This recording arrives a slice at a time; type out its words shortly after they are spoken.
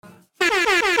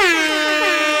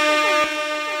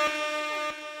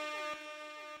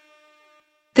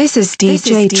This is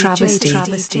DJ Travysty.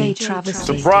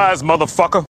 Surprise,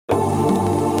 motherfucker.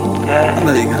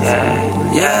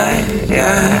 Yeah.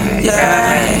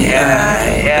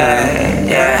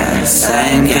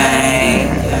 Same game.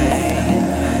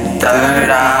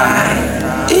 Third eye.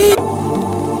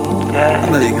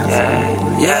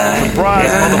 Surprise,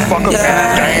 motherfucker.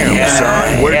 Damn,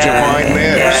 son, where'd you find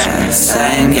this?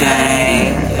 Same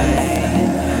game.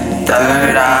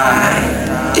 Third eye.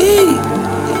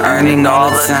 Earning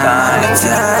all the time.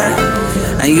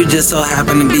 And you just so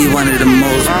happen to be one of the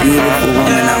most beautiful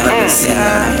women I've ever seen.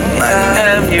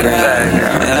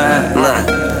 Look,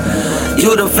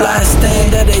 you the flyest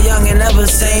thing that a youngin' ever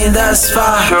seen thus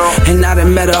far. And I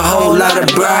done met a whole lot of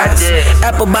brides.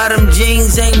 Apple bottom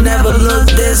jeans ain't never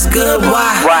looked this good.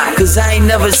 Why? Cause I ain't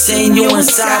never seen you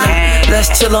inside them. Let's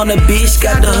chill on the beach,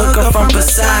 got the hooker from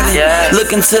Poseidon.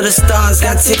 Looking to the stars,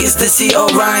 got tickets to see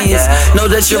Orions. Know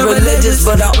that you're religious,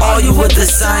 but I'll all you with the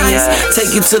science.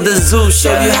 Take you to the zoo,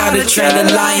 show you how to train the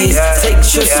lions. Take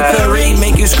trips to Paris,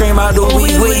 make you scream out the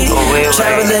wee-wee.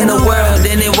 Traveling the world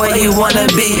anywhere you wanna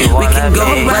be. We can go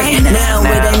right now,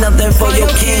 it ain't nothing for your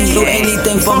king. Do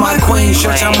anything for my queen,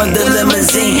 church, I'm a the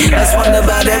limousine. That's one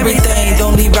about everything,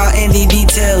 don't leave out any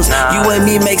details. You and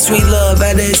me make sweet love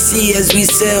at the sea as we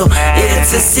sail. Yeah,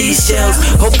 to seashells,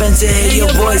 hoping to hear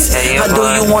your voice. How do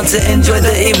you want to enjoy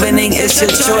the evening? It's your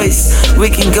choice. We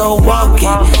can go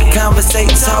walking,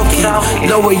 conversate, talking,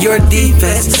 lower your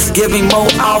defense, give me more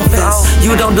offense.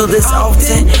 You don't do this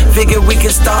often, figure we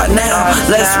can start now.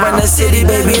 Let's run the city,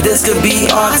 baby, this could be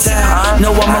our town.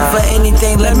 No, I'm up for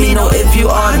anything, let me know if you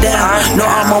are down. No,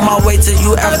 I'm on my way to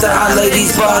you after I lay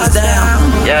these bars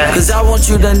down. Cause I want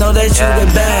you to know that you the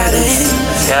baddest.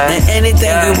 And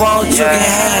anything you want, you can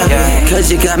have it.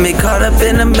 Cause you got me caught up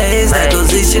in a maze that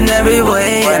goes each and every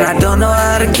way, and I don't know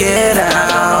how to get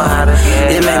out.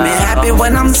 It made me happy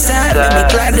when I'm sad, made me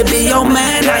glad to be your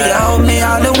man. Now you hold me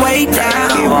all the way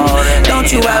down.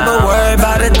 Don't you ever worry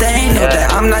about a thing, know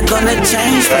that I'm not gonna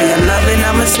change. For your loving,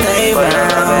 I'ma stay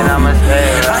around.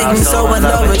 I'm so in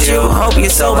love with you, hope you're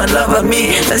so in love with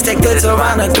me. Let's take this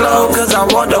around the globe, cause I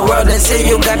want the world to see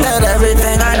you got that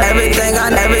everything I need.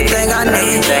 Got everything I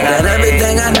need. You got that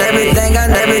everything I need. You got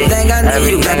that everything I need.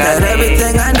 You got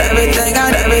everything I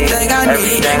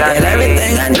need. Got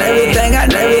everything I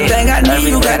need.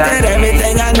 You got that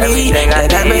everything I need.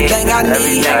 Got everything I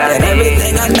need. You got that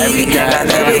everything I need. Got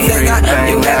everything I need.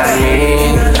 You got that.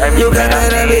 You got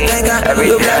that everything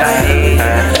you got that.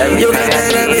 You got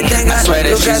that everything I swear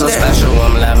that she's so special,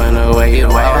 I'm loving the way you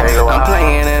walk. I'm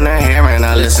playing in her hair and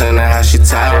I listen to how she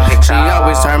talk. She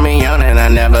always turn me on and I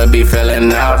never be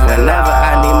feeling off. Whenever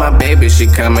I need my baby, she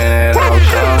coming at all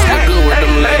costs. Look good with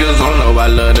them leggings on, know I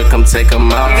love to come take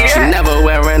them off. She never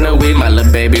wearing a wig, my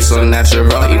little baby so natural.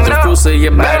 Eat the fruits of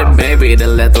your body, baby, to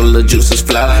let them little juices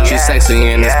flow. She sexy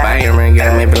and inspiring,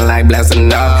 got me feel like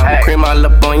blasting off. Cream all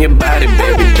up on your body,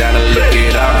 baby, gotta lick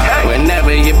it off.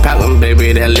 Whenever you poppin',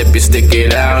 baby, that lip you stick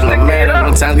it out. No matter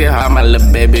when times get hard, my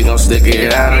little baby gon' stick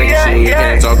it out. Ain't shit we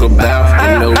can't talk about,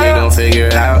 you know we gon' figure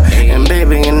it out. And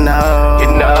baby, you know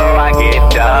I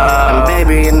get down. And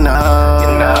baby, you know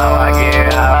I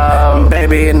get up. And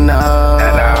baby, you know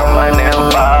that I'm running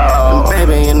ball. And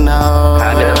baby, you know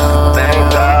how this thing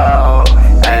go.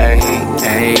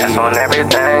 Hey, that's on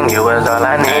everything. You was all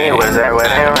I need. Was that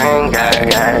wedding ring?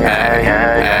 Yeah.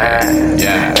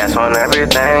 That's on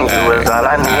everything. You was all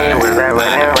I need. Was that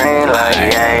wedding ring? Like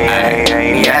yeah.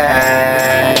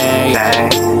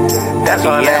 That's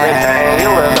on everything. You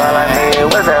was all I need.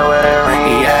 Was that wedding ring?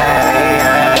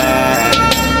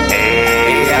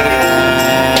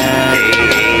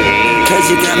 Cause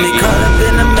you got me caught up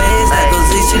in a maze that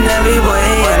goes each and every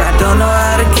way, and I don't know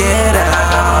how to get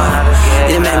out.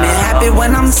 It made me happy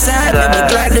when I'm sad, made me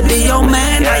glad to be your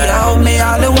man. Now you hold me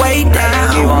all the way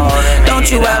down. Don't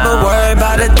you ever worry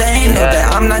about a thing, know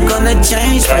that I'm not gonna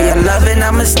change. For your loving,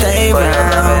 I'ma stay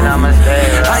around.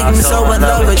 I'm so in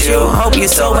love with you, hope you're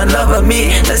so in love with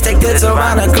me. Let's take this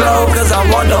around the globe, cause I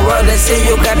want the world to see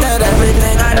you got that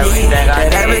everything I need.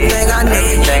 That everything I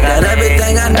need. That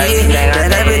everything I need.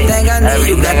 That everything I need.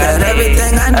 You got that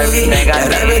everything I need.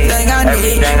 That everything I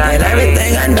need. That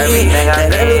everything I need.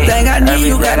 That everything I need.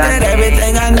 You got that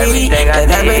everything I need. That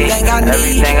everything I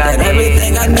need. That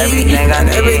everything I need. That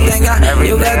everything I need.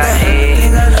 You got that.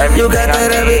 You got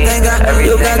that everything I.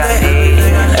 You got that.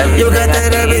 You got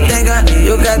that everything I.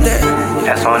 You got that.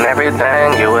 That's on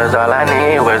everything. You was all I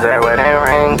need. Was that wedding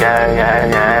ring?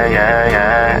 Yeah.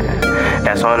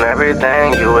 That's on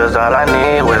everything. You was all I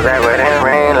need. Was that wedding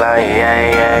ring? Like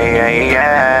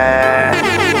yeah.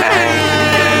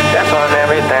 That's on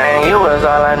everything. You was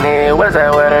all I need. Was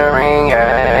that wedding ring?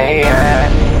 Yeah.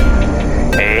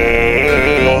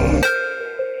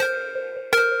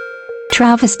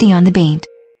 Travysty on the beat.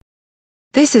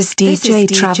 This is DJ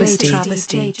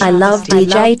Travysty. I love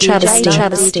DJ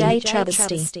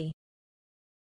Travysty.